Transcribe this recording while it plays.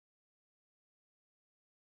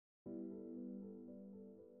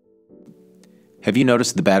Have you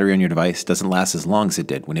noticed the battery on your device doesn't last as long as it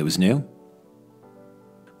did when it was new?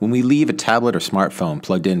 When we leave a tablet or smartphone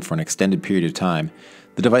plugged in for an extended period of time,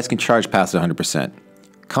 the device can charge past 100%.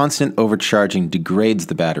 Constant overcharging degrades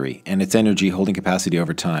the battery and its energy holding capacity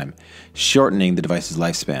over time, shortening the device's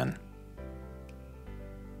lifespan.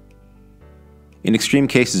 In extreme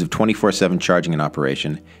cases of 24/7 charging in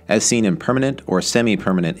operation, as seen in permanent or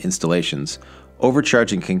semi-permanent installations,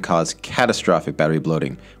 overcharging can cause catastrophic battery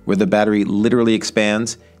bloating, where the battery literally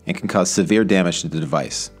expands and can cause severe damage to the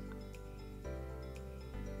device.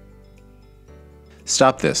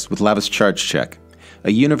 Stop this with Lava's Charge Check,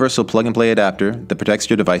 a universal plug-and-play adapter that protects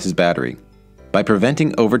your device's battery. By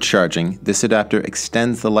preventing overcharging, this adapter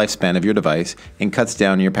extends the lifespan of your device and cuts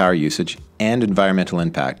down your power usage and environmental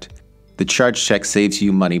impact. The Charge Check saves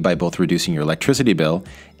you money by both reducing your electricity bill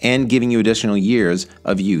and giving you additional years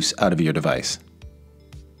of use out of your device.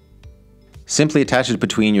 Simply attach it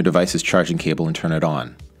between your device's charging cable and turn it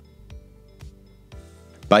on.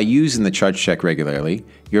 By using the Charge Check regularly,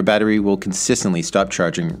 your battery will consistently stop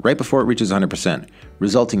charging right before it reaches 100%,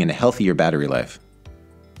 resulting in a healthier battery life.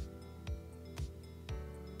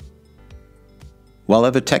 While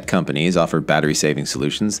other tech companies offer battery-saving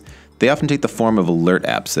solutions, they often take the form of alert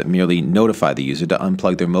apps that merely notify the user to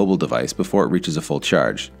unplug their mobile device before it reaches a full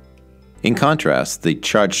charge. In contrast, the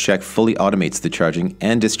Charge Check fully automates the charging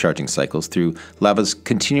and discharging cycles through Lava's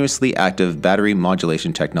continuously active battery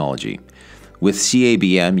modulation technology. With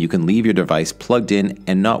CABM, you can leave your device plugged in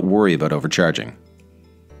and not worry about overcharging.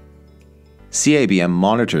 CABM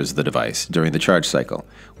monitors the device during the charge cycle.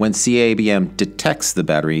 When CABM detects the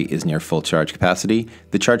battery is near full charge capacity,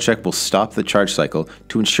 the Charge Check will stop the charge cycle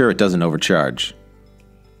to ensure it doesn't overcharge.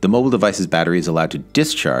 The mobile device's battery is allowed to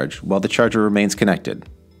discharge while the charger remains connected.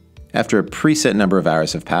 After a preset number of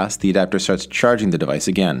hours have passed, the adapter starts charging the device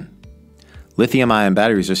again. Lithium-ion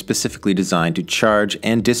batteries are specifically designed to charge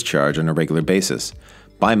and discharge on a regular basis.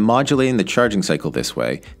 By modulating the charging cycle this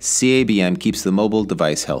way, CABM keeps the mobile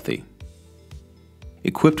device healthy.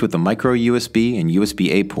 Equipped with a micro USB and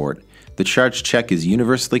USB-A port, the Charge Check is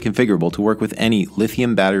universally configurable to work with any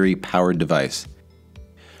lithium battery-powered device.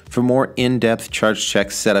 For more in-depth Charge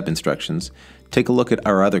Check setup instructions, take a look at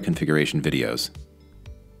our other configuration videos.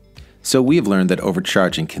 So we have learned that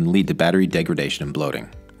overcharging can lead to battery degradation and bloating.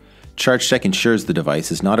 Charge Check ensures the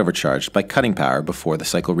device is not overcharged by cutting power before the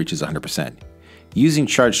cycle reaches 100%. Using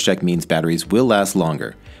Charge Check means batteries will last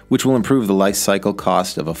longer, which will improve the life cycle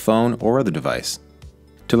cost of a phone or other device.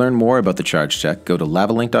 To learn more about the Charge Check, go to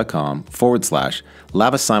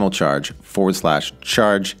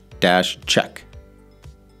lavalink.com/lavasimulcharge/charge-check.